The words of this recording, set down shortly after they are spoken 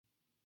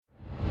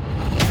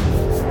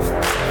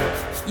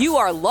You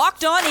are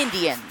Locked On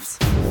Indians,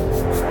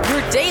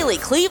 your daily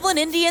Cleveland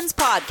Indians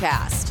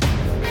podcast.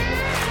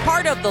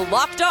 Part of the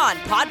Locked On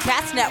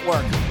Podcast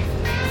Network,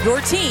 your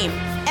team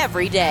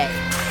every day.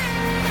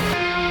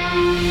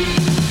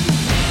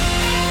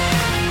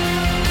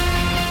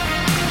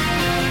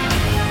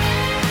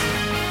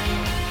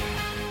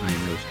 I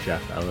am host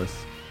Jeff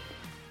Ellis,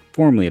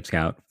 formerly of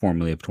Scout,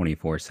 formerly of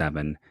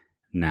 24/7,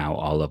 now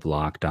all of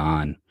Locked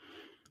On.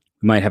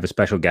 We might have a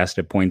special guest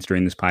at points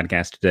during this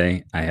podcast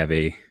today.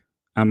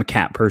 I'm a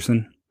cat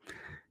person.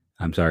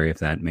 I'm sorry if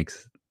that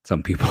makes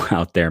some people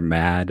out there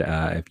mad.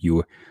 If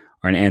you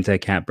are an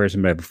anti-cat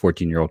person, but I have a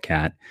 14-year-old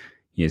cat.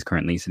 He is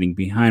currently sitting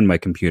behind my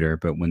computer,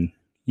 but when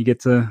he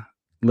gets a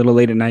little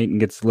late at night and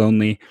gets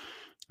lonely,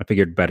 I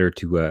figured better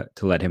to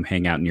let him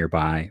hang out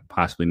nearby,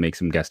 possibly make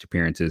some guest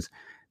appearances,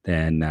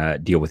 than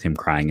deal with him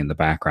crying in the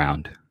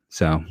background.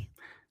 So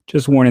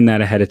just warning that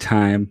ahead of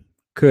time.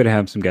 Could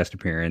have some guest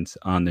appearance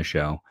on the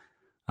show.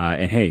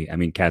 And hey, I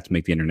mean, cats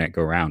make the internet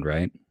go round,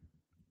 right?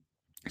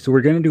 So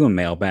we're going to do a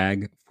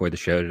mailbag for the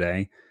show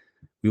today.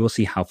 We will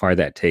see how far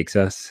that takes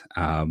us.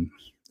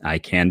 I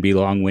can be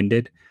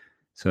long-winded,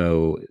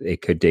 so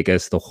it could take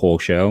us the whole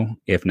show.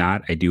 If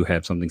not, I do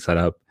have something set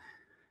up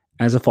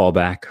as a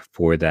fallback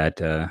for that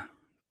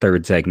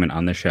third segment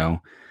on the show.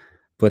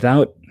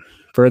 Without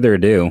further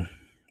ado,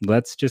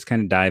 let's just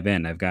kind of dive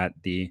in. I've got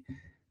the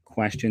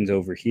questions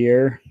over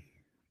here,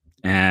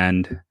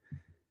 and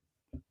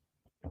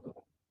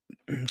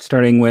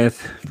starting with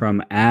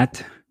from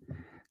at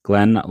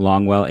Glenn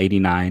Longwell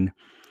 89,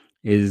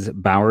 is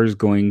Bauers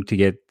going to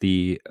get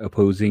the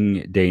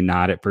opposing day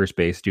nod at first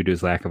base due to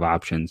his lack of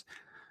options?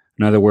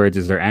 In other words,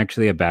 is there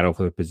actually a battle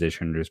for the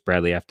position, or does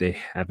Bradley have to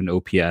have an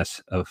OPS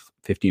of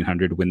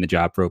 1,500 to win the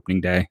job for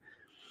opening day?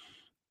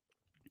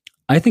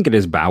 I think it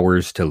is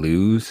Bauers to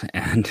lose,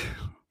 and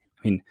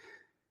I mean,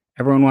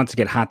 everyone wants to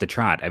get hot to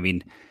trot. I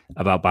mean,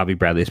 about Bobby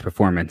Bradley's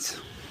performance.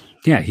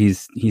 Yeah,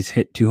 he's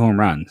hit 2 home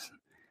runs.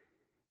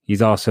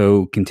 He's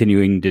also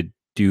continuing to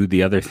do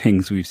the other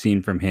things we've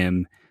seen from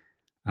him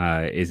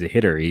as a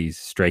hitter. He's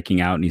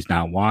striking out and he's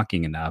not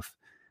walking enough.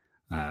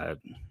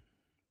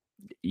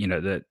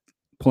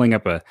 Pulling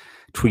up a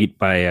tweet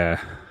by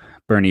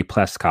Bernie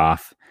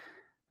Pleskoff.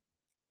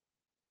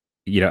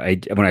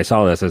 When I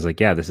saw this, I was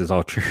like, yeah, this is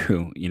all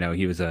true.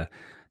 He was a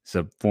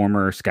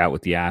former scout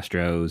with the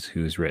Astros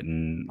who's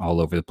written all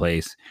over the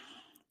place.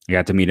 I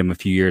got to meet him a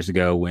few years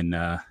ago when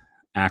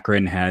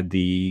Akron had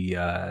the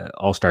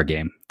All-Star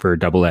game for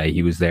AA.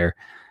 He was there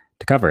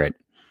to cover it.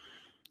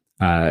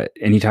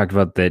 And he talked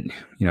about that,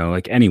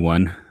 like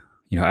anyone,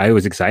 I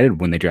was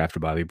excited when they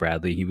drafted Bobby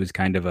Bradley. He was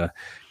kind of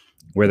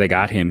where they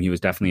got him, he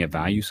was definitely a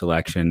value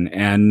selection.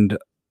 And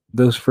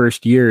those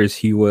first years,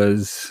 he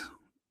was,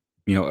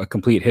 a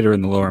complete hitter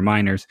in the lower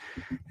minors.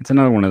 It's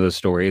another one of those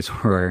stories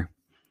where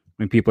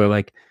when people are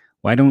like,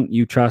 why don't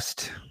you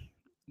trust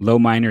low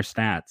minor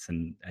stats?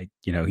 And,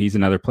 he's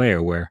another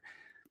player where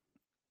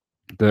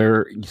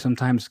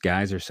sometimes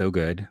guys are so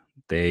good,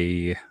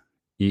 they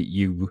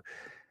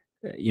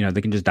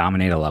can just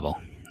dominate a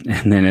level.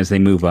 And then as they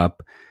move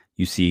up,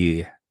 you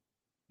see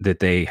that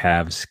they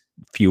have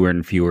fewer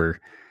and fewer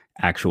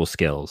actual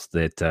skills,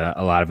 that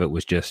a lot of it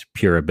was just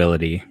pure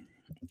ability.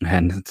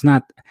 And it's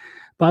not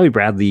Bobby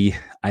Bradley,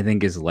 I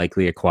think, is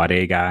likely a quad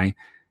A guy.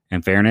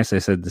 In fairness, I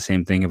said the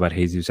same thing about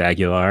Jesus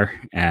Aguilar,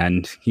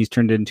 and he's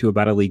turned into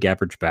about a league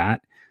average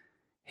bat.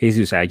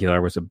 Jesus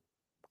Aguilar was a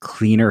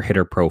cleaner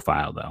hitter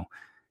profile, though.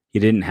 He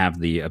didn't have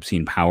the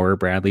obscene power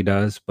Bradley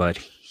does, but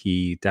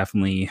he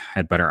definitely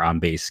had better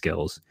on-base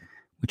skills,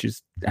 which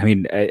is, I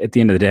mean, at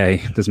the end of the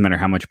day, it doesn't matter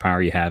how much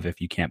power you have if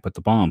you can't put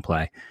the ball in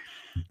play.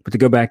 But to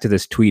go back to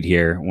this tweet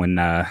here, when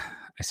I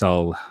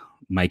saw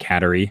Mike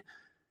Hattery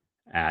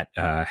at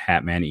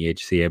Hatman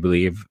EHC, I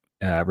believe,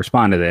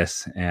 respond to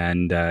this,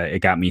 and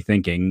it got me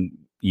thinking,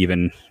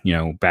 even,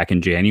 back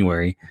in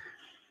January,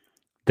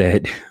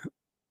 that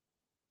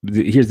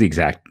here's the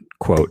exact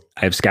quote: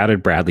 I have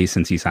scouted Bradley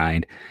since he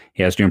signed.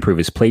 He has to improve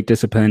his plate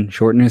discipline,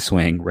 shorten his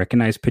swing,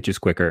 recognize pitches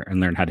quicker, and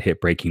learn how to hit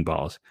breaking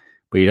balls.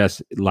 But he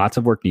does lots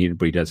of work needed,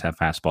 but he does have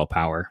fastball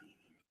power.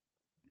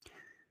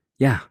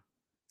 Yeah,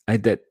 I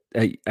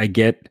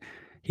get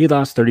he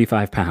lost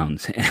 35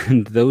 pounds,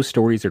 and those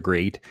stories are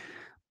great,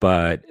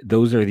 but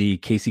those are the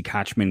Casey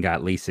Kotchman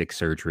got LASIK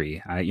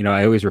surgery.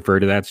 I always refer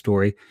to that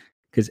story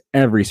because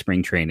every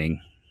spring training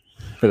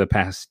for the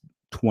past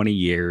 20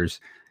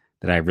 years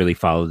that I've really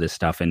followed this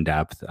stuff in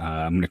depth.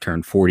 I'm going to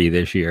turn 40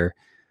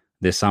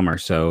 this summer.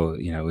 So,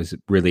 it was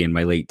really in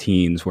my late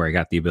teens where I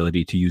got the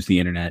ability to use the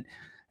internet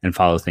and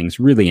follow things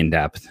really in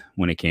depth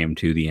when it came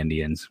to the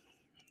Indians.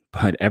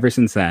 But ever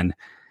since then,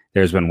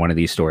 there's been one of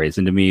these stories.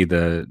 And to me,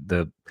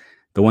 the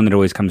one that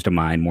always comes to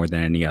mind more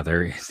than any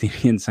other is the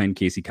Indians signed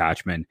Casey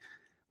Kotchman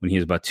when he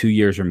was about 2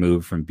 years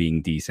removed from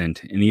being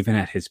decent. And even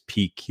at his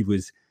peak, he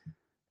was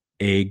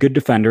a good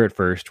defender at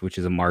first, which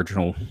is a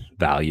marginal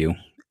value,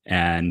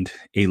 and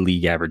a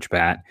league average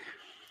bat.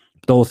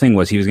 The whole thing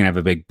was he was going to have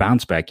a big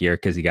bounce back year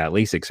because he got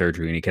LASIK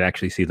surgery and he could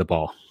actually see the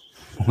ball.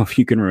 Well, if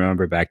you can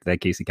remember back to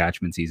that Casey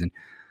Kotchman season,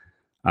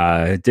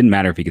 it didn't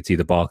matter if he could see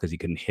the ball because he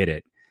couldn't hit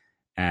it.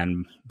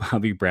 And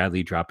Bobby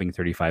Bradley dropping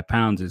 35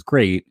 pounds is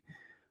great,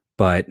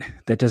 but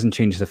that doesn't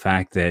change the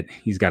fact that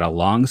he's got a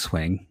long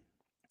swing.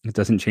 It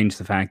doesn't change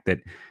the fact that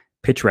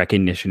pitch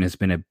recognition has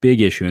been a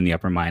big issue in the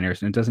upper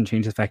minors, and it doesn't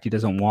change the fact he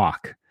doesn't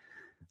walk.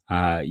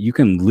 You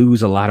can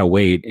lose a lot of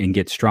weight and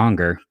get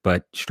stronger,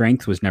 but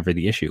strength was never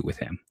the issue with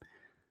him.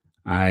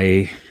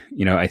 I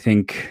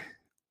think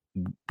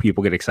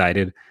people get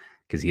excited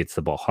because he hits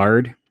the ball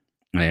hard.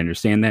 I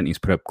understand that, and he's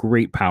put up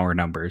great power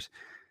numbers.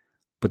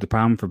 But the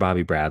problem for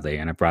Bobby Bradley,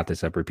 and I brought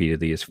this up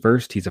repeatedly, is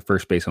first, he's a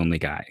first base only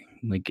guy.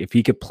 Like, if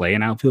he could play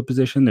an outfield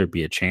position, there'd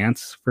be a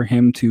chance for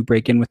him to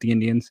break in with the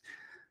Indians.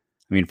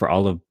 I mean, for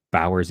all of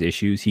Bauer's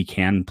issues, he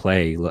can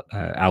play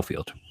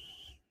outfield.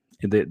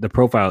 The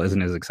profile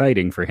isn't as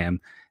exciting for him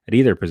at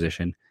either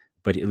position,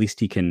 but at least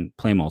he can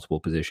play multiple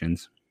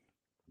positions.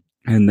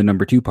 And the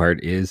number two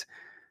part is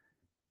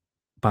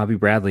Bobby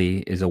Bradley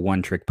is a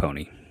one-trick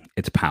pony.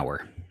 It's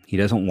power. He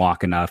doesn't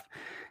walk enough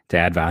to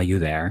add value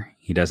there.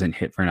 He doesn't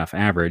hit for enough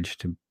average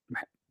to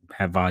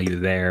have value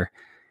there.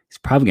 He's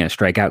probably going to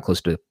strike out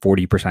close to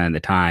 40% of the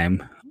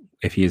time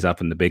if he is up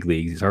in the big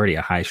leagues. He's already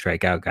a high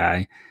strikeout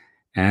guy.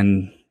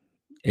 And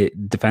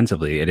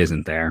defensively, it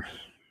isn't there.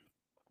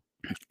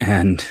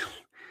 And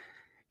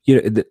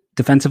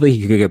defensively,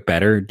 he could get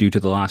better due to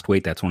the lost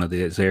weight. That's one of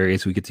the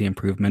areas we could see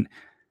improvement.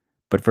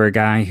 But for a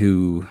guy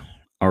who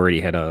already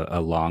had a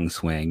long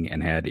swing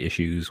and had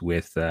issues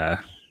with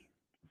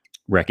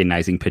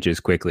recognizing pitches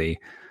quickly,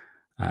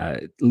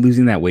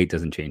 losing that weight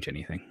doesn't change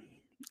anything.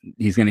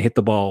 He's going to hit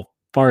the ball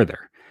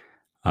farther,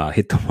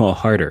 hit the ball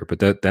harder,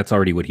 but that's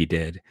already what he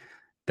did.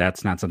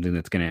 That's not something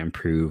that's going to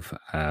improve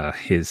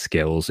his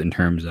skills in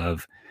terms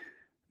of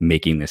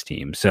making this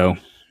team. So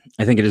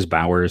I think it is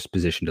Bauer's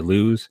position to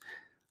lose.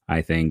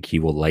 I think he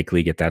will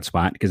likely get that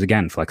spot because,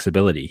 again,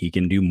 flexibility. He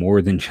can do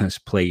more than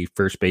just play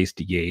first base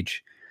DH,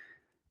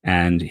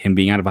 and him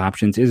being out of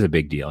options is a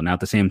big deal. Now, at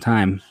the same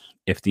time,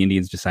 if the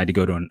Indians decide to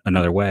go to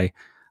another way,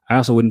 I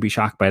also wouldn't be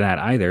shocked by that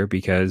either,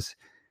 because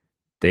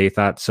they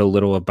thought so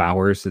little of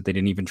Bauers that they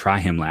didn't even try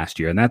him last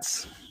year. And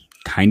that's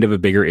kind of a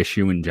bigger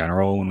issue in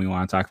general when we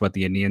want to talk about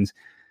the Indians,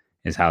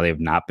 is how they've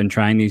not been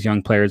trying these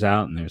young players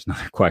out. And there's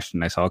another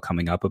question I saw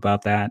coming up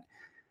about that.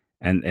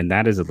 And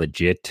that is a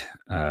legit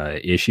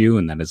issue,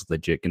 and that is a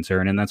legit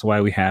concern. And that's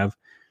why we have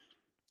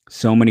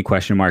so many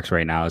question marks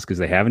right now, is because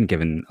they haven't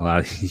given a lot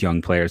of these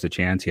young players a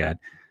chance yet.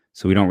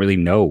 So we don't really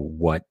know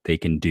what they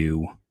can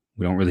do.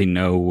 We don't really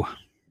know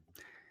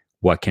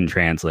what can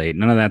translate.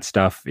 None of that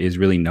stuff is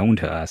really known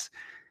to us.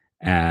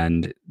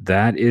 And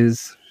that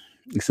is,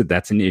 like I said,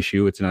 that's an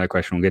issue. It's another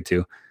question we'll get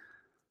to.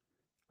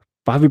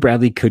 Bobby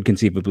Bradley could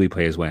conceivably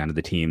play his way onto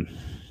the team.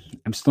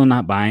 I'm still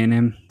not buying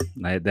him.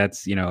 I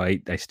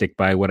stick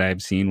by what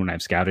I've seen when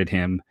I've scouted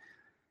him.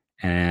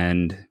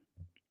 And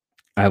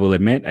I will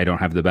admit, I don't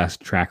have the best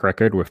track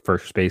record with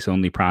first base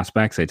only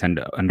prospects. I tend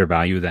to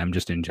undervalue them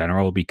just in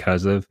general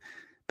because of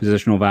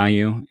positional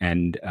value.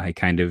 And I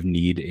kind of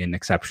need an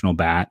exceptional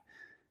bat,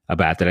 a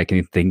bat that I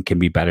think can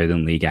be better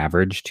than league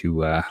average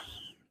to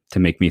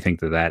make me think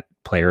that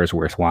player is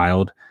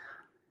worthwhile.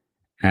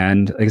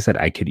 And like I said,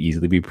 I could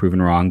easily be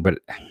proven wrong, but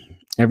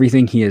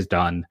everything he has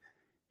done,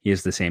 he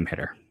is the same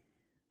hitter,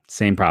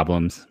 same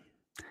problems.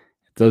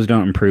 If those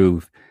don't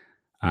improve,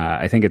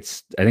 I think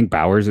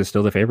Bauers is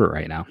still the favorite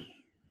right now.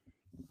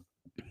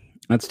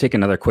 Let's take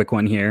another quick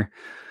one here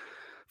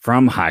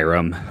from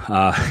Hiram.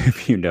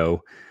 If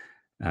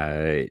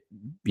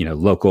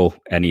local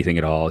anything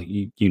at all,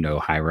 you know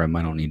Hiram.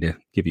 I don't need to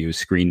give you a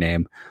screen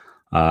name.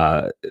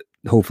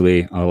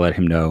 Hopefully, I'll let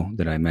him know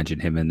that I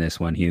mentioned him in this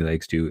one. He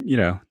likes to,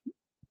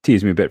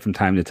 tease me a bit from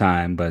time to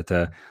time, but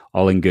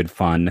all in good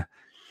fun.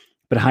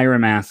 But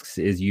Hiram asks,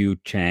 is Yu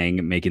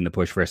Chang making the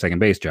push for a second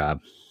base job?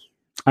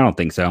 I don't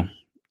think so.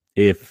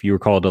 If you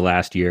recall to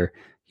last year,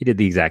 he did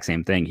the exact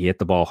same thing. He hit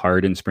the ball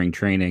hard in spring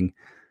training,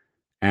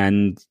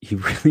 and he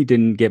really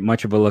didn't get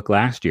much of a look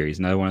last year. He's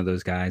another one of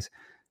those guys.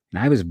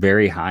 And I was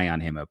very high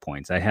on him at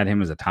points. I had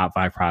him as a top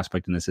 5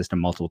 prospect in the system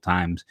multiple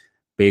times,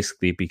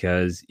 basically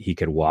because he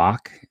could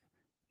walk.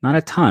 Not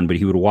a ton, but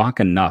he would walk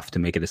enough to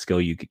make it a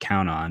skill you could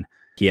count on.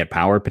 He had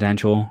power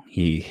potential.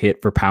 He hit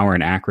for power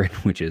in Akron,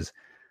 which is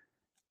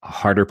a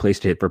harder place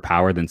to hit for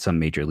power than some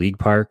major league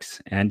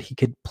parks. And he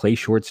could play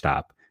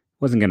shortstop.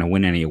 Wasn't going to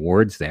win any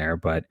awards there,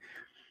 but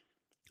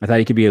I thought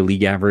he could be a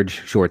league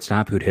average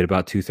shortstop who'd hit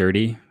about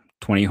 230,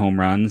 20 home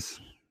runs,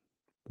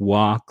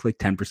 walk like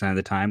 10% of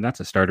the time.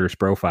 That's a starter's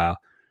profile.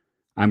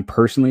 I'm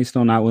personally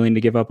still not willing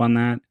to give up on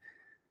that,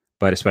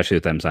 but especially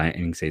with them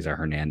signing Cesar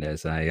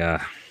Hernandez, I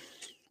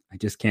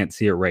just can't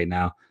see it right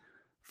now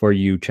for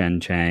Yu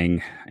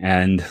Chang.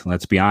 And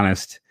let's be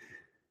honest,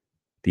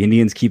 the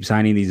Indians keep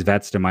signing these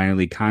vets to minor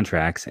league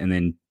contracts, and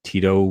then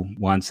Tito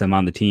wants them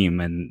on the team.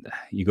 And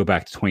you go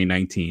back to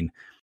 2019,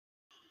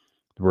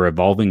 the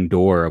revolving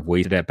door of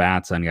wasted at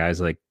bats on guys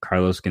like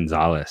Carlos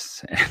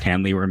Gonzalez and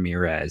Hanley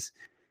Ramirez.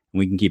 And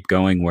we can keep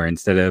going where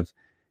instead of,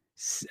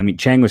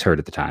 Chang was hurt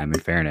at the time, in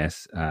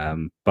fairness,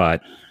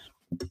 but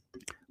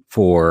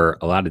for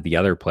a lot of the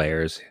other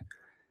players,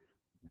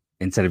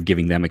 instead of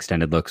giving them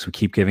extended looks, we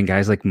keep giving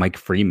guys like Mike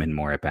Freeman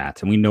more at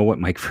bats. And we know what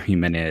Mike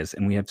Freeman is.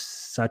 And we have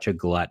such a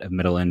glut of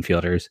middle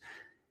infielders.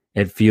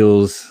 It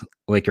feels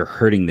like you're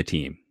hurting the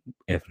team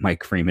if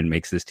Mike Freeman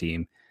makes this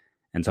team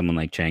and someone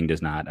like Chang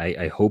does not.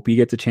 I hope he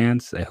gets a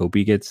chance. I hope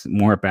he gets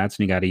more at bats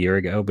than he got a year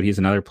ago, but he's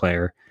another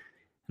player.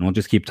 And we'll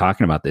just keep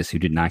talking about this, who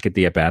did not get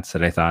the at bats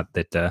that I thought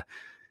that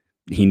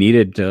he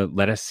needed to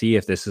let us see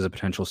if this is a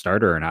potential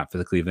starter or not for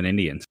the Cleveland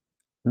Indians.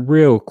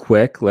 Real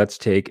quick, let's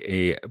take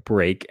a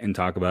break and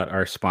talk about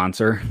our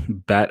sponsor,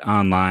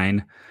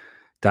 betonline.ag.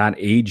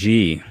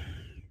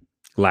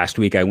 Last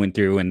week, I went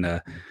through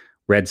and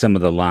read some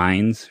of the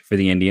lines for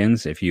the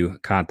Indians. If you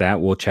caught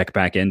that, we'll check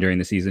back in during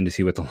the season to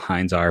see what the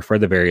lines are for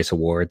the various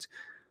awards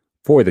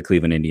for the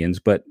Cleveland Indians.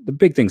 But the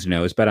big things to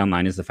know is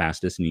BetOnline is the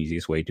fastest and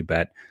easiest way to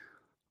bet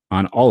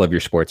on all of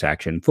your sports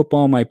action.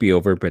 Football might be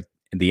over, but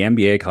the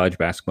NBA, college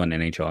basketball, and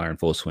NHL are in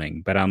full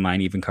swing. BetOnline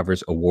even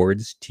covers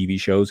awards, TV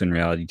shows, and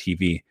reality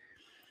TV.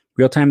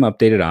 Real-time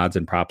updated odds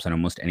and props on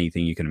almost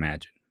anything you can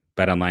imagine.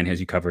 BetOnline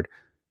has you covered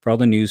for all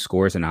the news,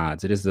 scores, and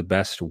odds. It is the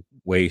best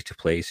way to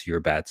place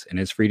your bets, and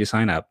it's free to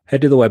sign up.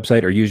 Head to the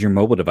website or use your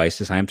mobile device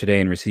to sign up today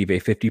and receive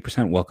a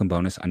 50% welcome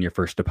bonus on your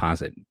first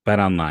deposit.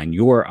 BetOnline,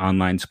 your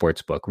online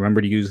sportsbook.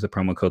 Remember to use the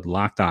promo code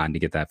LOCKEDON to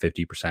get that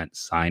 50%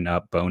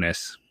 sign-up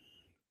bonus.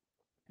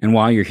 And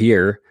while you're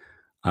here,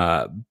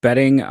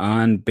 betting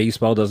on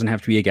baseball doesn't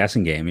have to be a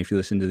guessing game. If you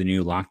listen to the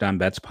new Locked On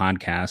Bets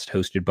podcast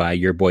hosted by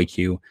your boy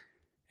Q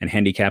and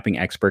handicapping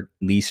expert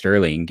Lee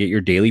Sterling, get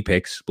your daily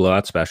picks,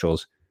 blowout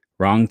specials,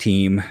 wrong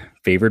team,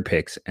 favored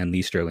picks, and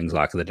Lee Sterling's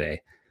lock of the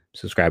day.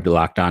 Subscribe to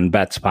Locked On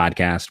Bets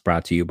podcast,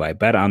 brought to you by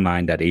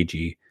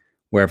betonline.ag,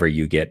 wherever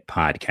you get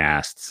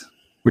podcasts.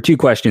 We're 2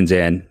 questions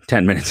in,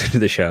 10 minutes into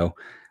the show.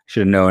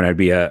 Should have known I'd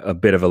be a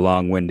bit of a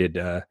long-winded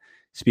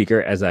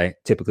speaker, as I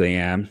typically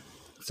am.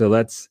 So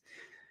let's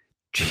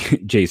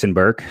Jason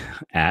Burke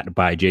at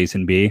by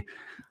Jason B.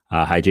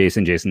 Hi,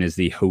 Jason. Jason is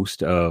the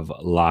host of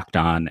Locked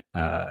On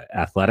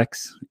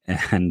Athletics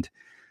and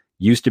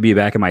used to be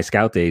back in my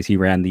Scout days. He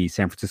ran the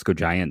San Francisco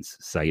Giants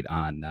site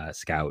on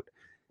Scout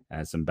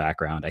as some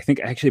background. I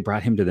think I actually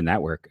brought him to the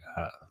network.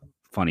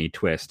 Funny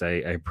twist. I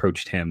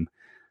approached him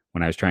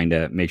when I was trying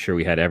to make sure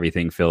we had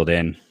everything filled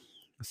in.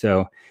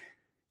 So,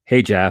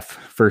 hey, Jeff,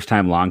 first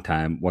time, long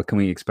time. What can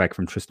we expect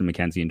from Triston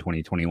McKenzie in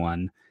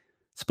 2021?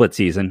 Split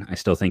season. I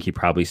still think he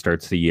probably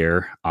starts the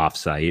year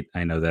off-site.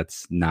 I know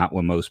that's not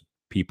what most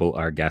people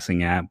are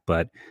guessing at,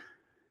 but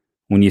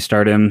when you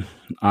start him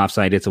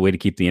off-site, it's a way to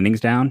keep the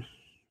innings down,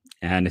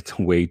 and it's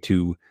a way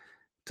to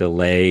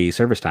delay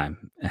service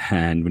time.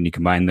 And when you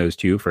combine those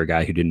two for a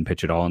guy who didn't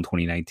pitch at all in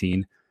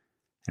 2019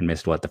 and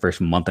missed, the first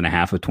month and a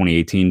half of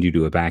 2018 due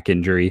to a back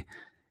injury,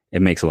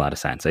 it makes a lot of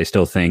sense. I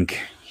still think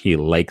he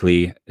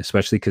likely,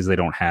 especially because they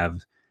don't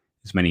have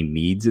as many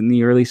needs in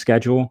the early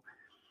schedule,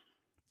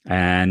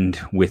 and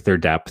with their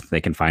depth, they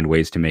can find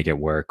ways to make it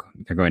work.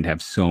 They're going to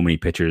have so many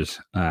pitchers,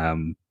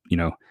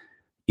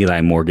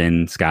 Eli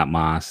Morgan, Scott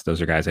Moss. Those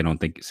are guys I don't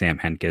think, Sam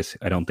Hentges,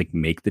 I don't think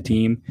make the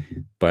team,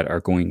 but are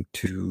going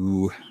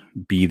to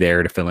be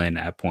there to fill in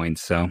at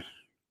points. So I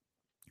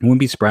wouldn't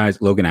be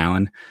surprised Logan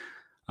Allen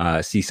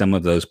see some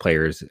of those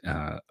players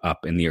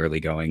up in the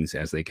early goings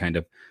as they kind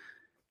of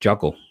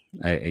juggle.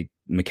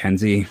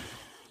 McKenzie,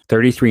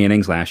 33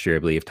 innings last year, I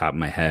believe, top of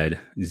my head,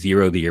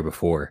 0 the year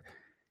before.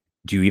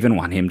 Do you even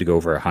want him to go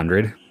over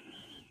 100?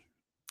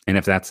 And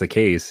if that's the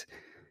case,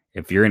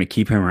 if you're going to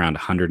keep him around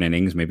 100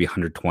 innings, maybe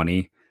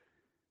 120,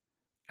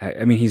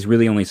 I mean, he's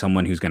really only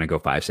someone who's going to go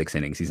 5-6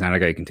 innings. He's not a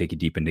guy who can take you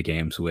deep into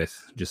games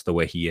with just the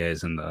way he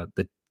is and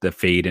the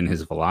fade in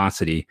his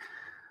velocity.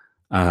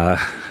 I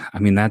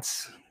mean,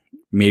 that's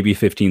maybe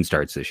 15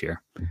 starts this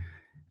year.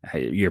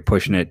 You're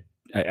pushing it.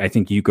 I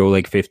think you go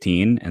like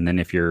 15, and then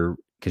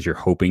because you're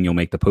hoping you'll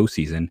make the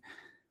postseason,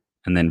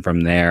 and then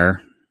from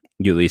there,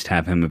 you at least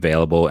have him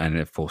available and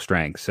at full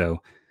strength.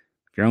 So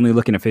if you're only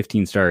looking at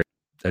 15 starts,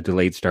 a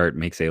delayed start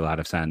makes a lot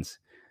of sense.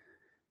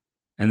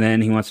 And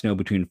then he wants to know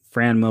between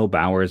Franmil,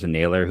 Bowers, and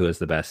Naylor, who has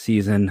the best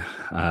season.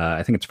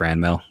 I think it's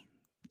Franmil.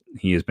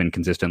 He has been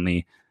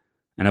consistently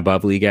an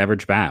above league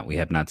average bat. We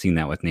have not seen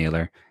that with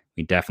Naylor.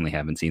 We definitely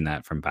haven't seen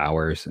that from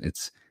Bowers.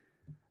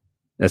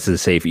 That's a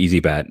safe, easy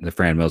bet. The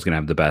Franmil is going to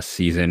have the best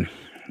season.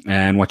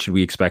 And what should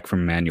we expect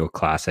from Emmanuel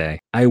Clase?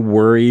 I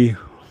worry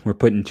we're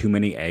putting too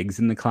many eggs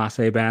in the Class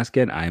A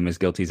basket. I am as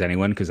guilty as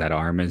anyone because that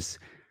arm it's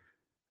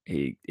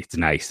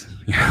nice.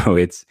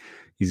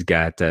 He's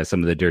got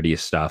some of the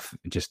dirtiest stuff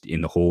just in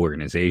the whole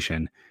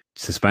organization.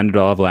 Suspended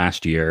all of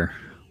last year,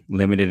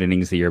 limited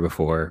innings the year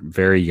before,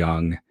 very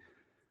young.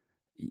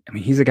 I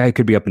mean, he's a guy who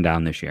could be up and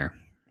down this year.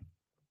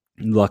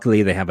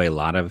 Luckily, they have a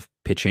lot of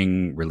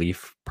pitching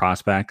relief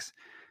prospects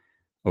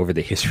over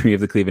the history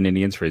of the Cleveland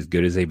Indians. For as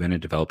good as they've been at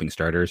developing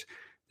starters,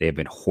 they have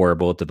been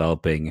horrible at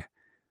developing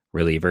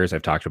relievers.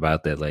 I've talked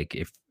about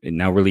that.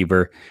 Now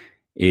reliever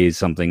is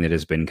something that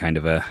has been kind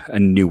of a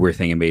newer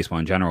thing in baseball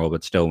in general,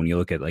 but still, when you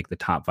look at the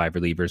top 5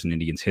 relievers in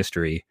Indians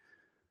history,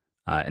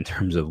 in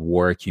terms of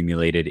WAR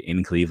accumulated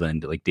in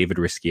Cleveland, David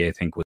Risky, I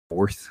think, was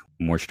 4th.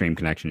 More stream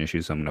connection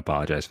issues, so I'm going to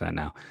apologize for that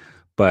now.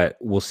 But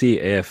we'll see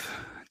if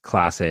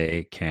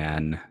Clase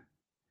can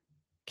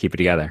keep it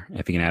together,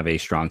 if he can have a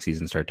strong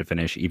season start to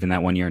finish. Even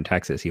that 1 year in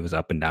Texas, he was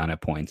up and down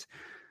at points.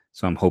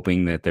 So I'm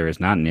hoping that there is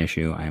not an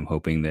issue. I'm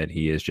hoping that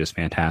he is just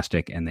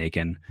fantastic and they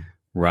can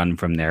run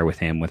from there with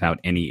him without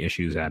any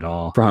issues at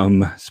all.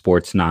 From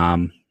Sports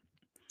Nom,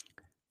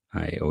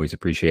 I always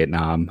appreciate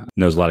Nom.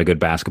 Knows a lot of good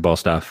basketball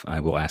stuff.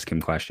 I will ask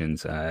him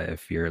questions.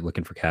 If you're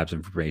looking for Cavs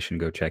information,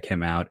 go check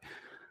him out.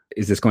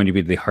 Is this going to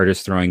be the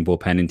hardest throwing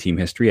bullpen in team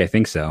history? I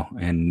think so.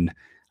 And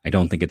I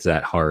don't think it's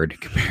that hard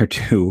compared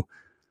to,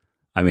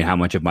 how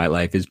much of my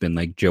life has been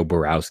like Joe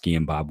Borowski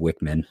and Bob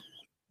Wickman.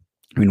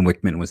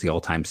 Wickman was the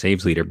all-time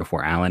saves leader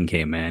before Allen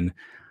came in.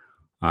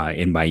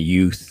 In my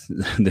youth,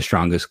 the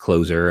strongest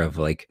closer of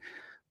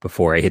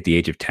before I hit the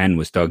age of 10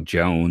 was Doug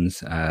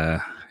Jones.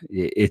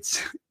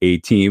 It's a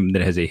team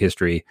that has a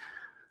history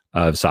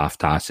of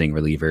soft tossing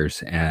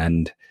relievers.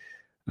 And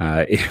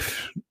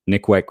if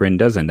Nick Wetgren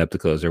does end up the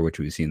closer, which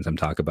we've seen some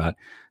talk about,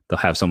 they'll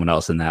have someone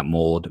else in that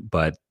mold.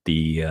 But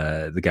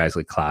the guys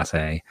like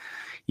Clase,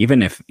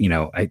 even if,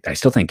 I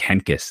still think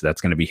Hentges,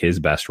 that's going to be his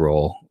best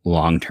role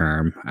long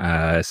term.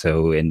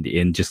 So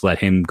just let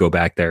him go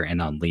back there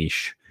and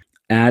unleash.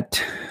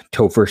 At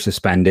Topher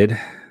suspended,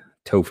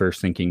 Topher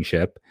sinking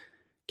ship.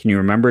 Can you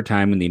remember a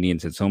time when the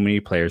Indians had so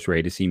many players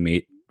ready to see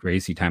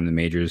time in the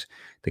majors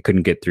that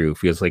couldn't get through?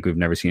 Feels like we've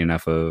never seen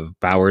enough of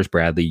Bowers,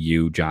 Bradley,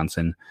 Yu,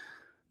 Johnson,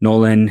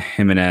 Nolan,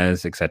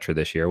 Jimenez, etc.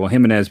 this year. Well,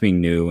 Jimenez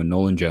being new and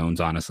Nolan Jones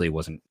honestly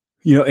wasn't,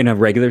 in a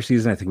regular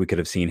season, I think we could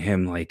have seen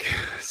him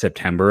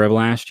September of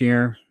last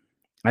year.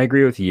 I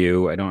agree with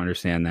you. I don't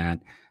understand that.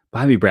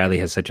 Bobby Bradley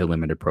has such a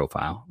limited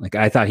profile.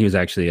 I thought he was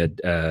actually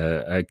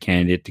a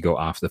candidate to go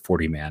off the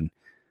 40-man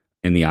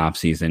in the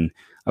offseason.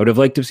 I would have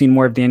liked to have seen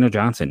more of Daniel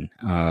Johnson.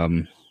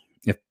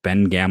 If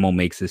Ben Gamel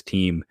makes his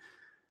team,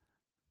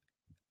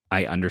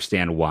 I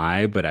understand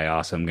why, but I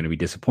also am going to be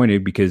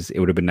disappointed because it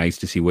would have been nice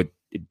to see what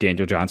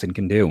Daniel Johnson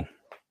can do.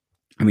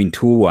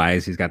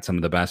 Tool-wise, he's got some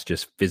of the best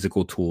just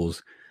physical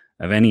tools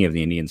of any of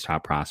the Indians'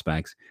 top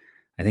prospects.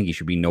 I think he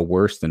should be no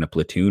worse than a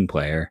platoon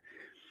player.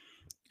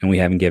 And we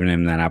haven't given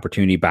him that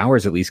opportunity.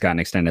 Bowers at least got an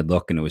extended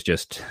look, and it was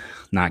just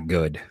not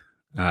good.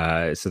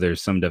 So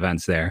there's some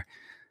defense there.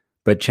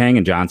 But Chang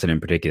and Johnson in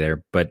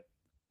particular. But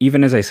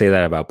even as I say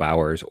that about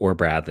Bowers or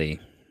Bradley,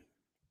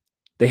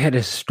 they had a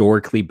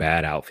historically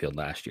bad outfield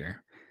last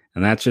year.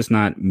 And that's just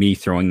not me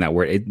throwing that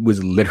word. It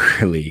was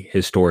literally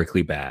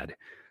historically bad.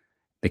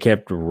 They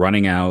kept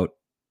running out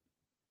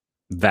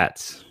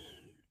vets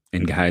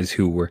and guys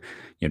who were,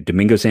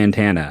 Domingo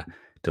Santana,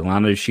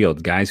 Delano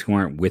Shields, guys who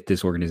aren't with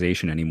this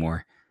organization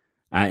anymore.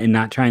 And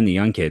not trying the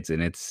young kids.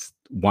 And it's,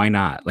 why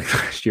not?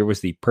 Last year was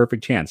the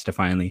perfect chance to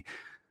finally,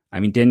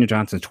 Daniel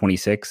Johnson's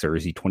 26 or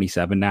is he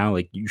 27 now?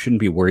 You shouldn't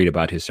be worried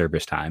about his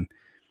service time.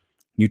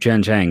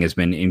 Yu-Cheng Chang has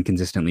been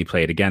inconsistently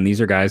played. Again,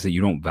 these are guys that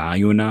you don't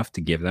value enough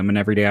to give them an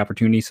everyday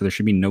opportunity. So there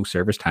should be no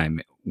service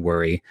time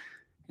worry.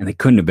 And they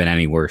couldn't have been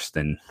any worse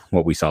than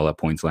what we saw at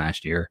points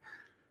last year.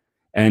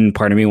 And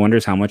part of me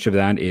wonders how much of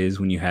that is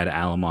when you had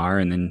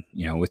Alomar and then,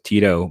 with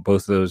Tito,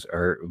 both of those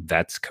are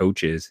vets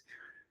coaches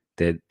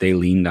that they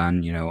leaned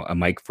on, a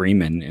Mike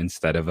Freeman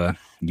instead of a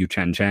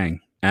Yu-Cheng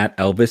Chang. At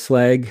Elvis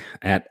leg,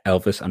 at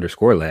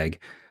Elvis_leg,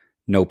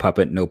 no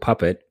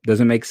puppet.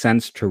 Doesn't make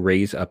sense to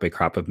raise up a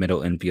crop of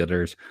middle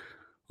infielders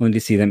only to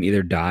see them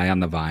either die on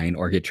the vine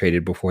or get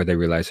traded before they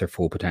realize their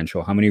full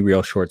potential. How many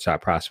real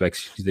shortstop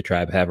prospects does the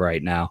Tribe have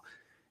right now?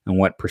 And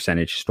what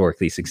percentage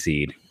historically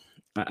succeed?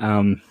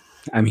 One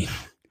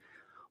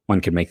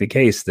could make the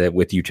case that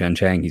with Yu-Cheng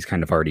Chang, he's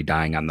kind of already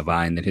dying on the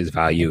vine, that his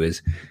value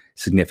is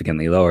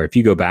significantly lower. If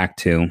you go back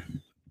to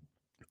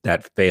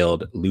that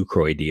failed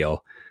Lucroy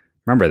deal,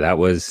 remember that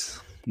was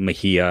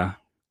Mejia,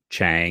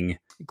 Chang,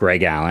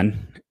 Greg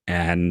Allen,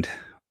 and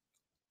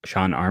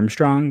Sean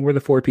Armstrong were the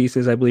four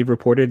pieces, I believe,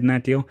 reported in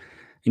that deal.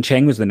 And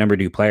Chang was the number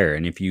 2 player.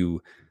 And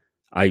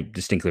I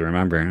distinctly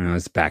remember, and it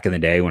was back in the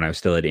day when I was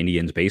still at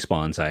Indians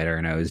Baseball Insider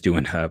and I was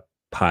doing a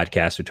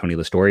podcast with Tony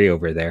Lastoria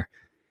over there.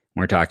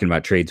 We're talking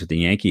about trades with the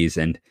Yankees,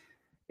 and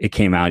it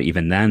came out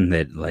even then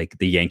that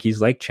the Yankees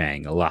liked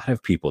Chang. A lot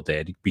of people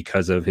did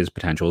because of his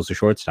potential as a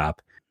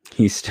shortstop.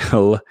 He's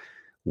still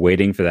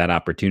waiting for that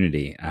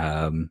opportunity.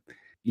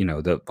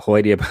 The whole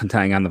idea about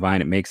dying on the vine,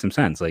 it makes some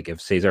sense.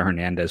 If Cesar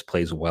Hernandez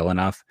plays well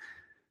enough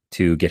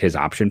to get his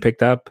option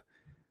picked up,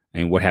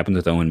 what happens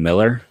with Owen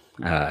Miller?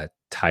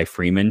 Ty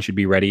Freeman should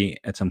be ready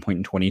at some point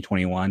in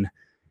 2021.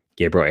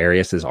 Gabriel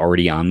Arias is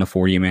already on the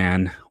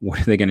 40-man.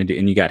 What are they going to do?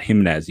 And you got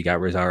Jimenez, you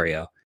got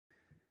Rosario.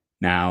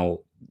 Now,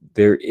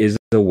 there is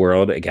a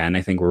world, again,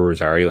 I think, where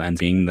Rosario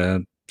ends being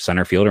the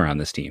center fielder on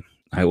this team.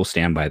 I will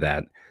stand by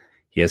that.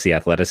 He has the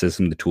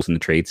athleticism, the tools, and the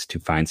traits to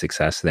find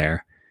success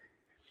there.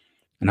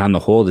 And on the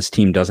whole, this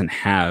team doesn't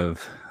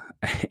have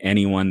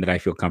anyone that I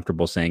feel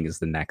comfortable saying is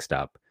the next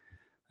up.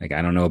 I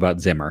don't know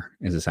about Zimmer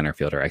as a center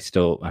fielder.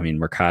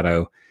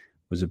 Mercado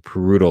was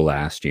brutal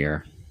last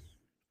year.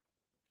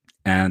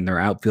 And their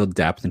outfield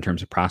depth in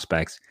terms of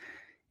prospects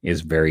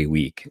is very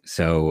weak.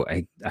 So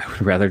I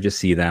would rather just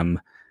see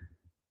them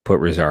put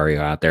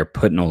Rosario out there,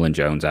 put Nolan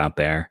Jones out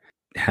there.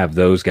 have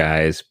those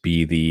guys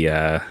be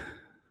the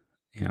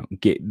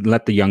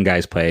let the young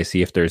guys play,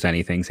 see if there's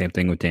anything. Same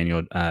thing with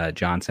Daniel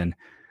Johnson.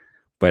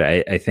 But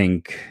I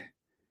think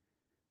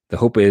the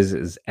hope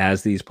is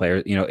as these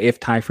players, if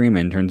Ty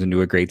Freeman turns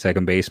into a great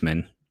second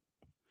baseman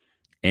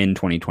in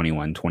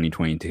 2021,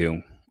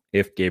 2022,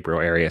 if Gabriel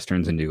Arias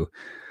turns into,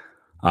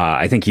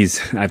 I think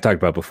I've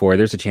talked about before,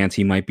 there's a chance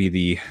he might be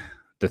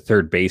the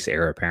third base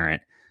heir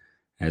apparent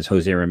as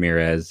Jose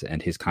Ramirez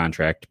and his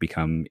contract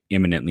become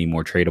imminently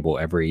more tradable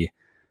every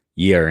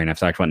year. And I've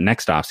talked about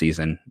next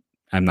offseason,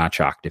 I'm not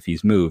shocked if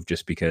he's moved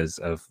just because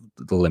of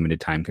the limited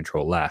time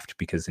control left,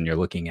 because then you're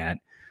looking at,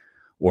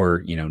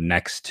 or,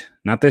 next,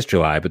 not this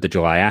July, but the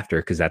July after,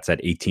 because that's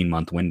that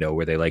 18-month window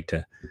where they like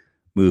to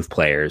move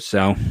players.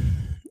 So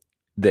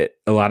that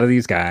a lot of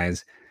these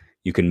guys,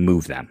 you can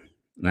move them.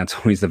 And that's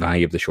always the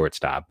value of the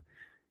shortstop.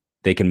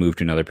 They can move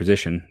to another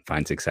position,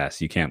 find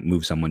success. You can't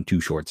move someone to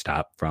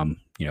shortstop from,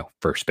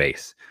 first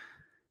base.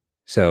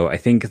 So I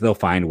think they'll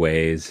find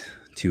ways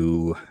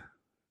to,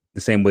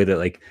 the same way that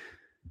like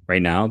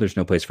right now, there's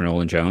no place for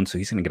Nolan Jones. So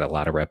he's going to get a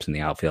lot of reps in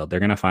the outfield. They're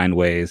going to find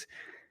ways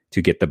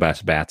to get the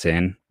best bats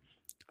in.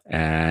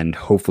 And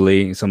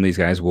hopefully some of these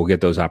guys will get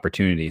those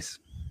opportunities.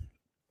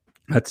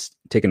 Let's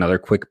take another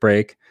quick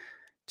break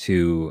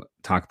to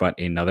talk about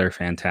another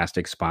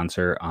fantastic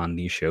sponsor on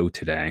the show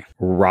today,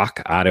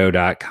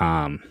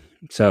 rockauto.com.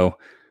 So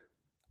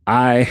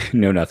I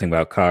know nothing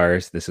about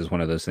cars. This is one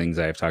of those things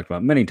I've talked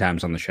about many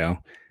times on the show,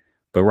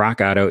 but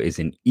Rock Auto is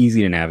an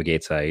easy to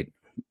navigate site,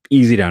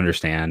 easy to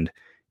understand,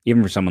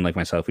 even for someone like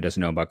myself who doesn't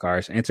know about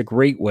cars. And it's a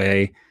great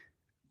way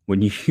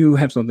when you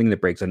have something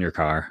that breaks on your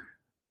car.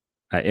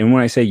 And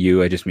when I say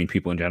you, I just mean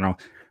people in general.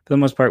 For the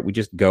most part, we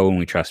just go and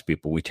we trust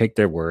people. We take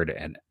their word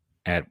and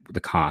at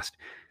the cost.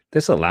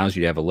 This allows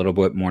you to have a little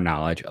bit more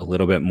knowledge, a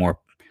little bit more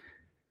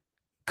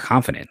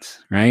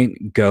confidence, right?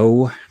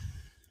 Go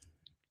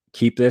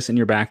keep this in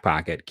your back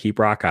pocket. Keep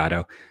Rock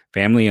Auto,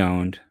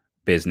 family-owned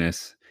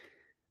business,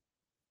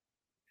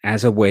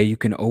 as a way you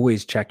can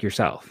always check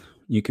yourself.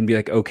 You can be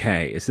like,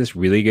 okay, is this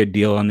really a good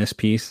deal on this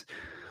piece?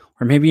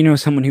 Or maybe you know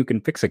someone who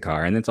can fix a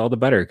car, and it's all the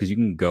better because you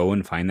can go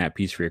and find that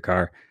piece for your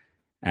car.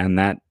 And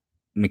that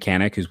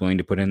mechanic who's willing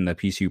to put in the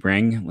piece you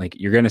bring, like,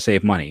 you're going to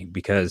save money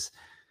because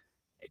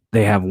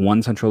they have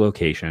one central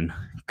location,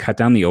 cut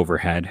down the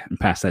overhead, and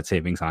pass that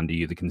savings on to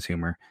you, the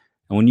consumer.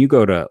 And when you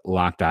go to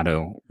Locked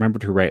Auto, remember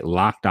to write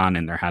Locked On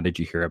in their How Did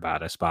You Hear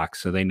About Us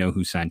box so they know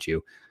who sent you.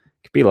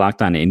 It could be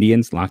Locked On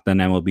Indians, Locked On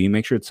MLB.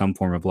 Make sure it's some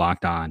form of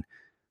Locked On.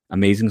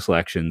 Amazing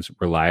selections,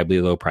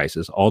 reliably low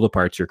prices, all the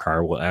parts your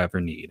car will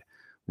ever need.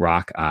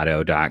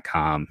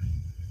 rockauto.com.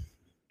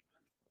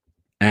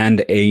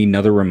 And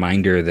another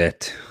reminder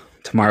that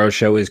tomorrow's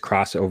show is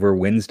Crossover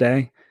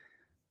Wednesday.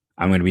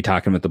 I'm going to be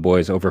talking with the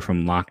boys over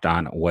from Locked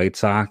On White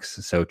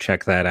Sox, so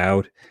check that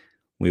out.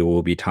 We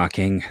will be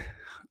talking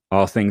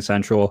all things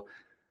Central.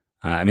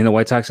 The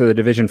White Sox are the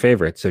division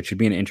favorites, so it should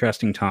be an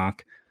interesting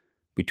talk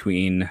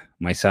between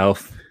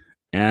myself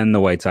and the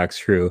White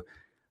Sox crew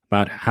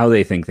about how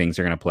they think things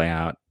are going to play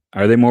out.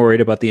 Are they more worried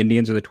about the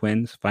Indians or the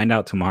Twins? Find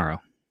out tomorrow.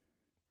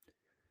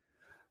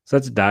 So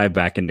let's dive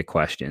back into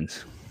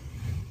questions.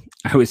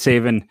 I was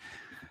saving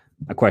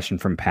a question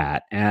from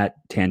Pat at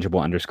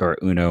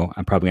tangible_uno.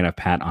 I'm probably going to have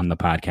Pat on the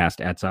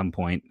podcast at some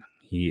point.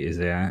 He is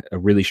a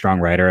really strong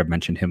writer. I've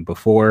mentioned him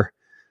before.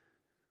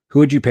 Who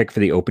would you pick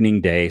for the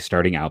opening day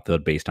starting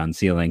outfield based on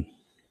ceiling?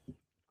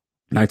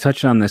 Now, I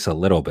touched on this a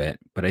little bit,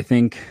 but I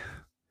think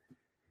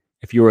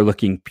if you were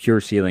looking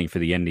pure ceiling for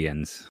the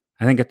Indians,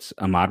 I think it's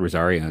Ahmad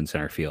Rosario in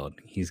center field.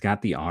 He's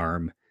got the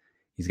arm.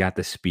 He's got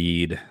the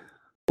speed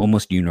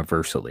almost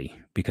universally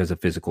because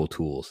of physical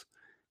tools.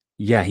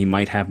 Yeah, he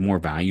might have more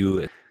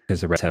value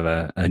because the Reds have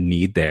a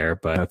need there.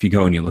 But if you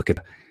go and you look at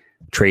the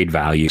trade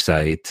value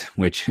site,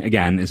 which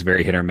again is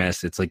very hit or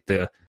miss, it's like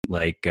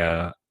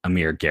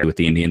Amir Garrett with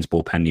the Indians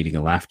bullpen needing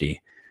a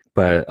lefty.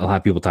 But a lot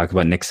of people talk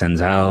about Nick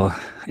Senzel.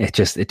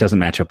 It doesn't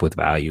match up with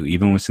value,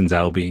 even with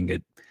Senzel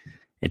being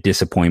a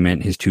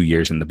disappointment his 2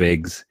 years in the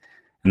bigs.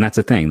 And that's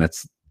the thing.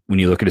 That's when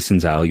you look at a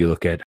Senzel, you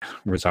look at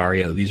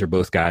Rosario. These are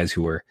both guys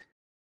who were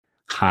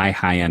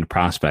high-end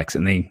prospects,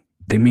 and they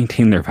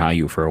maintain their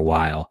value for a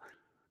while.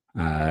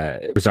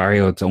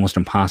 Rosario, it's almost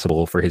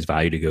impossible for his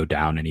value to go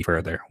down any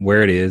further.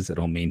 Where it is,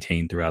 it'll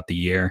maintain throughout the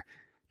year.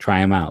 Try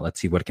him out.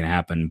 Let's see what can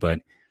happen. But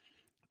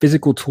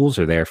physical tools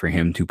are there for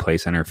him to play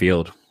center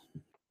field.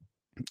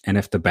 And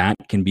if the bat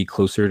can be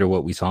closer to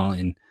what we saw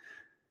in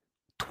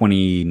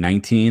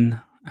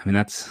 2019,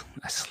 that's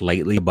a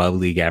slightly above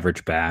league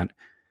average bat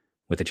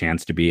with a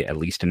chance to be at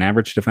least an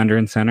average defender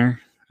in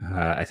center.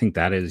 I think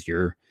that is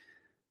your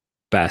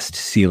best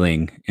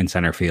ceiling in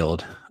center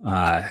field.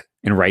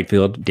 In right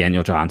field,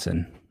 Daniel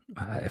Johnson.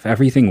 If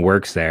everything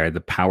works there,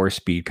 the power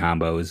speed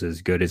combo is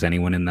as good as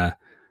anyone in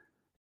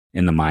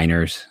the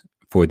minors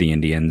for the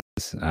Indians.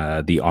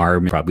 The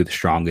arm is probably the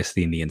strongest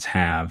the Indians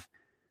have.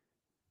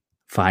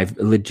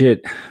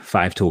 Legit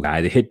five-tool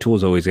guy. The hit tool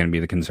is always going to be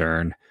the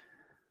concern.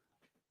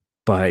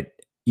 But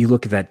you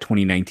look at that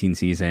 2019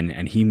 season,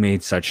 and he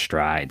made such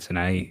strides. And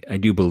I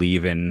do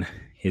believe in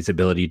his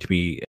ability to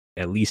be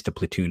at least a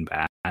platoon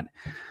bat.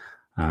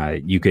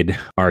 You could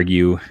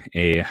argue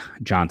a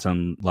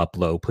Johnson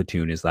Luplow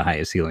platoon is the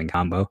highest ceiling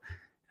combo,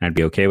 and I'd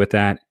be okay with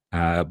that,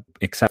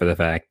 except for the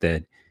fact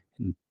that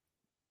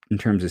in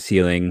terms of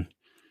ceiling,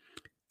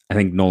 I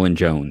think Nolan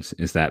Jones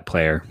is that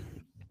player.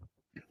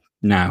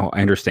 Now,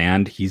 I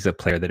understand he's a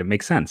player that it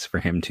makes sense for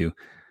him to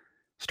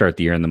start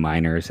the year in the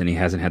minors, and he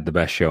hasn't had the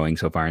best showing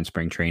so far in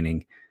spring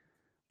training.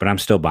 But I'm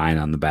still buying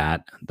on the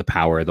bat, the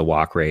power, the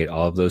walk rate,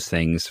 all of those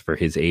things for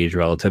his age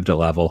relative to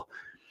level.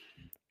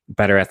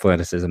 Better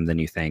athleticism than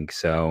you think.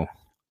 So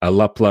a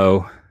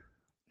Luplow,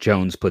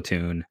 Jones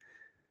platoon,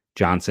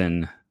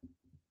 Johnson,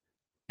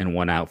 and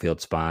one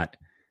outfield spot,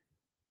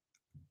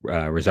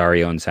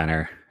 Rosario in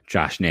center,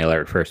 Josh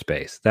Naylor at first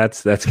base.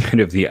 That's kind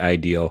of the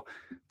ideal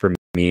for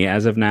me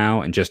as of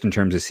now, and just in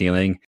terms of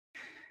ceiling.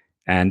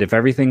 And if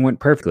everything went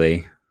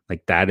perfectly,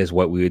 like that is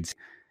what we would see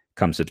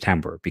come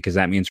September, because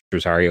that means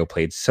Rosario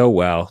played so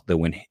well that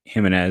when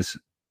Jimenez,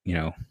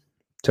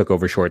 took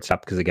over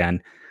shortstop, because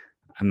again,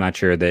 I'm not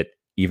sure that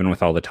even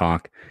with all the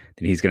talk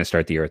that he's going to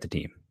start the year with the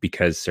team,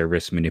 because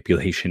service time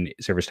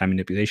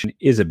manipulation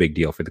is a big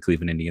deal for the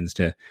Cleveland Indians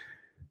to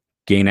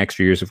gain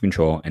extra years of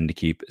control and to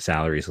keep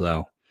salaries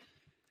low.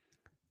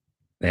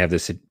 They have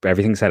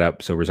everything set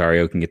up so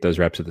Rosario can get those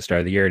reps at the start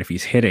of the year. And if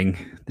he's hitting,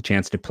 the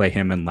chance to play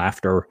him in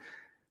left, or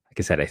like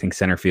I said, I think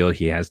center field,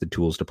 he has the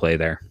tools to play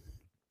there,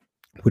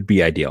 would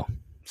be ideal.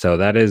 So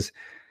that is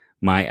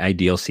my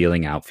ideal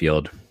ceiling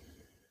outfield.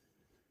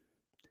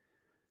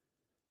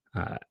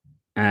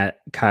 At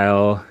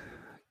Kyle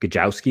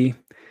Gajowski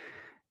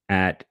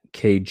at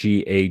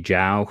KGA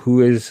Jow,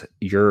 who is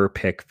your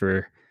pick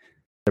for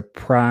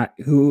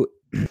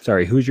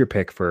who's your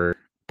pick for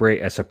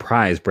a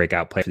surprise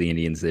breakout play for the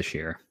Indians this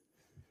year?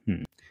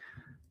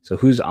 So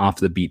who's off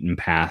the beaten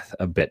path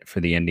a bit for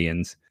the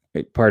Indians?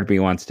 Part of me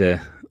wants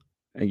to,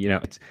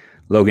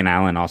 Logan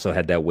Allen also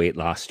had that weight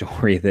loss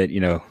story that,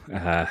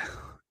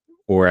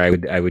 or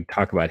I would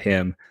talk about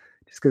him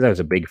just because I was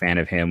a big fan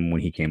of him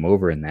when he came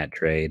over in that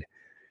trade.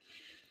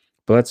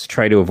 But let's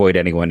try to avoid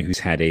anyone who's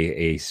had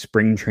a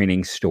spring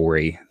training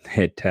story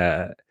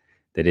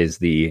that is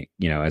the,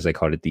 as I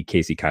called it, the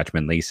Casey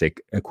Kochman LASIK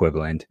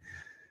equivalent.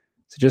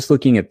 So just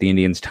looking at the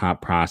Indians'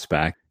 top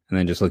prospect and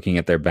then just looking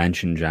at their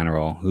bench in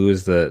general, who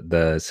is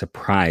the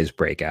surprise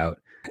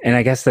breakout? And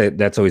I guess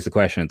that's always the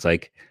question. It's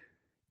like,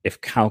 if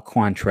Cal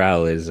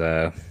Quantrill is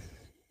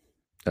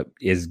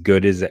as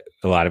good as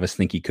a lot of us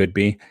think he could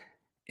be,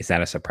 is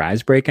that a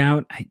surprise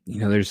breakout?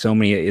 There's so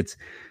many. It's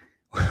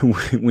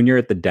when you're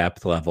at the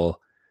depth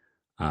level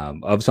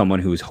of someone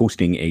who's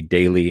hosting a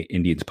daily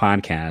Indians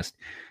podcast,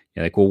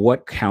 you're like, well,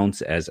 what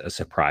counts as a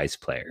surprise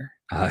player?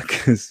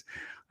 Because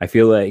I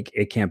feel like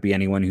it can't be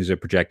anyone who's a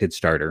projected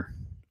starter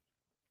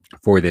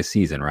for this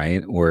season,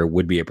 right? Or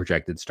would be a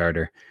projected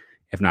starter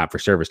if not for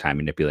service time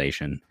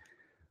manipulation.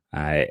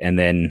 And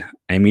then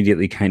I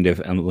immediately kind of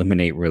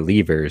eliminate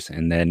relievers,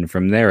 and then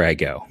from there I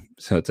go.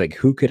 So it's like,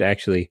 who could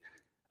actually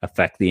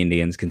affect the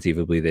Indians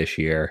conceivably this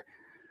year?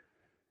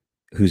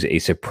 Who's a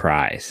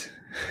surprise?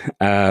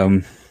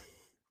 And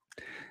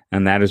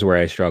that is where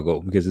I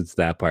struggle, because it's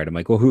that part. I'm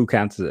like, well, who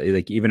counts?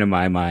 Like, even in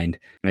my mind,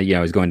 I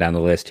was going down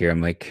the list here.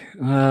 I'm like,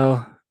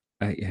 well,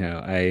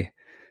 I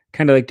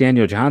kind of like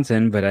Daniel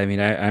Johnson, but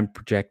I'm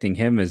projecting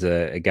him as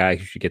a guy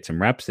who should get some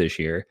reps this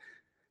year.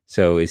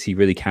 So is he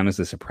really count as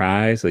a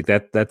surprise? Like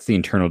that's the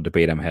internal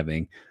debate I'm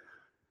having.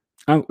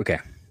 Okay.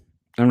 I'm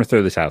going to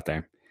throw this out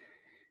there.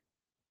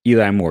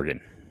 Eli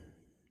Morgan.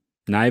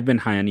 Now, I've been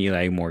high on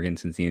Eli Morgan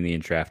since the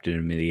Indians drafted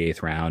him in the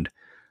 8th round.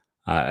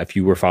 If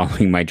you were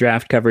following my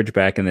draft coverage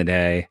back in the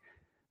day,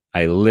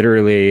 I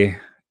literally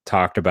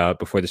talked about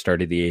before the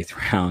start of the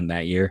 8th round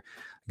that year.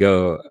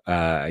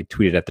 I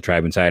tweeted at the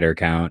Tribe Insider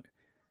account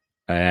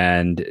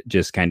and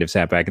just kind of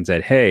sat back and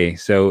said, hey,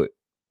 so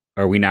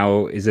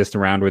is this the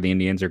round where the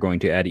Indians are going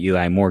to add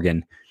Eli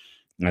Morgan?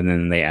 And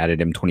then they added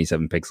him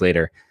 27 picks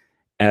later.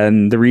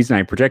 And the reason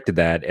I projected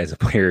that as a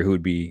player who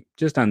would be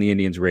just on the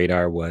Indians'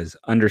 radar was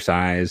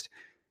undersized,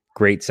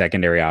 great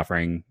secondary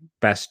offering,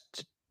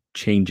 best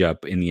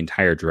changeup in the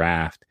entire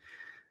draft.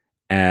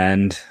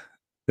 And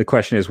the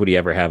question is, would he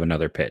ever have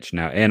another pitch?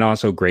 Now, and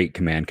also great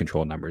command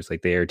control numbers.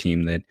 Like, they are a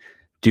team that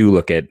do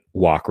look at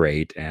walk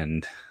rate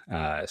and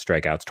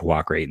strikeouts to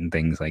walk rate and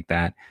things like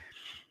that.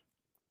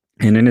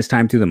 And in his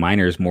time through the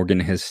minors,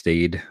 Morgan has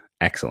stayed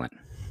excellent.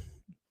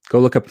 Go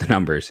look up the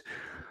numbers.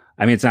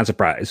 It's not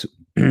surprise.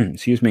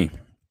 Excuse me.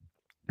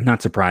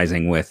 Not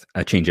surprising with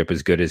a changeup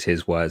as good as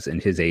his was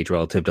and his age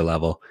relative to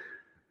level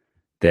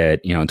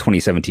that, in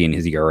 2017,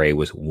 his ERA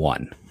was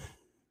 1.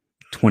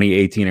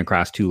 2018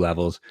 across 2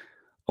 levels,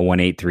 a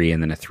 1.83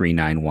 and then a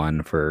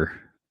 3.91 for,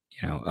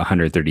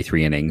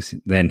 133 innings.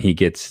 Then he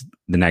gets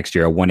the next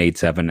year a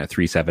 1.87, a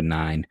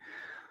 3.79.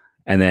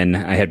 And then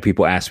I had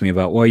people ask me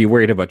about, well, you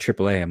worried about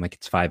AAA? I'm like,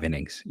 it's 5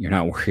 innings. You're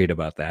not worried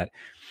about that.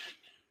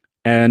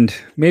 And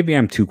maybe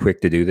I'm too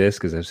quick to do this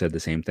because I've said the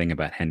same thing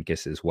about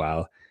Hentges as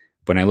well.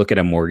 When I look at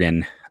a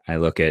Morgan, I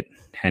look at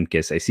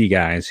Hentges, I see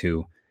guys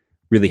who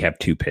really have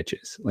 2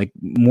 pitches. Like,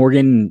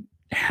 Morgan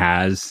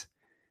has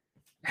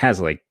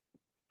like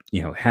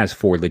has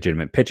 4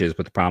 legitimate pitches,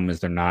 but the problem is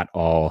they're not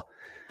all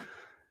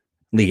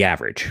league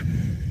average.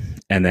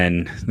 And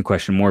then the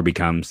question more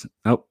becomes,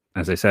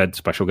 as I said,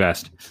 special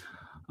guest.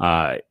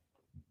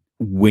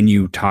 When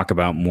you talk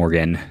about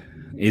Morgan,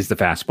 is the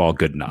fastball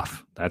good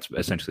enough? That's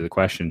essentially the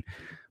question.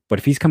 But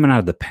if he's coming out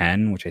of the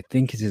pen, which I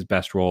think is his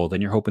best role,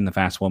 then you're hoping the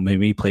fastball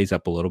maybe plays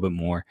up a little bit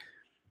more.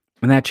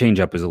 And that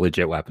changeup is a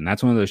legit weapon.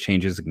 That's one of those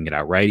changes that can get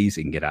out righties,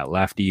 it can get out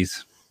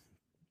lefties.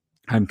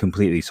 I'm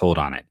completely sold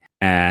on it.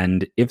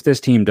 And if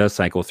this team does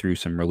cycle through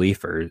some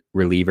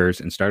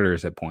relievers and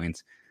starters at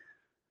points,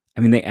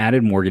 I mean, they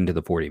added Morgan to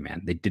the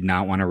 40-man. They did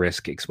not want to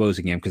risk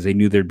exposing him because they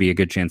knew there'd be a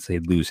good chance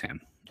they'd lose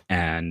him.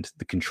 And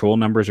the control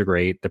numbers are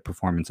great. The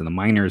performance in the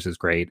minors is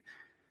great.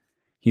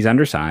 He's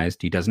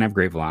undersized. He doesn't have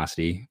great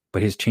velocity,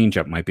 but his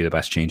changeup might be the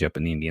best changeup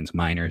in the Indians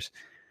minors.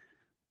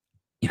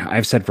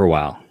 I've said for a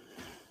while,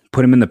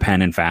 put him in the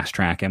pen and fast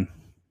track him.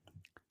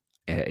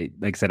 Like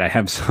I said, I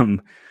have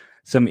some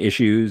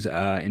issues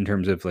in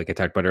terms of, like I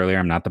talked about earlier,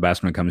 I'm not the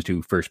best when it comes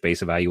to first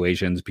base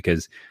evaluations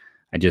because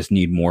I just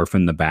need more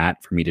from the bat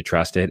for me to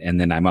trust it.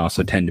 And then I'm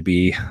also tend to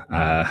be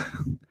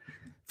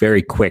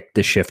very quick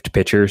to shift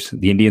pitchers.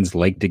 The Indians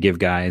like to give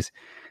guys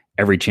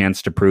every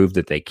chance to prove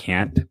that they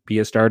can't be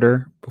a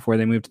starter before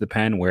they move to the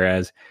pen.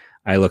 Whereas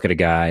I look at a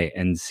guy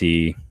and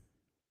see,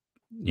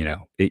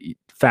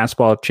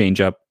 fastball,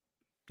 changeup.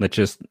 Let's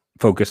just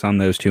focus on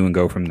those two and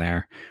go from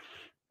there.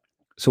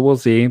 So we'll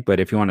see. But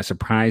if you want a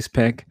surprise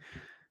pick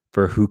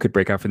for who could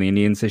break out for the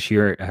Indians this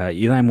year,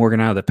 Eli Morgan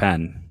out of the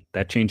pen.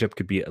 That changeup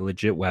could be a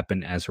legit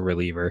weapon as a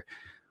reliever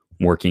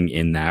working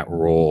in that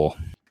role.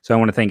 So I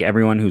want to thank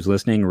everyone who's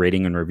listening,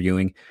 rating, and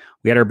reviewing.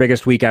 We had our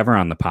biggest week ever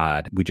on the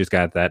pod. We just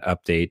got that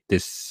update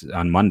this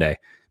on Monday.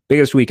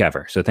 Biggest week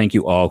ever. So thank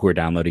you all who are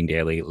downloading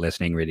daily,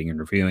 listening, rating, and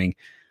reviewing,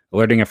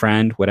 alerting a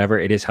friend, whatever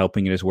it is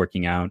helping, it is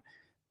working out.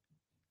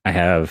 I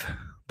have,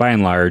 by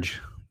and large,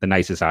 the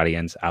nicest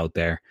audience out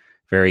there.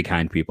 Very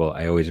kind people.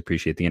 I always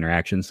appreciate the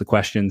interactions, the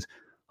questions,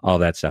 all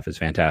that stuff is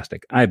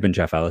fantastic. I've been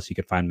Jeff Ellis. You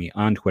can find me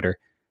on Twitter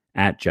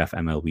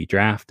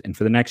 @JeffMLBDraft. And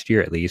for the next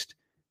year at least,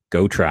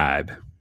 go Tribe.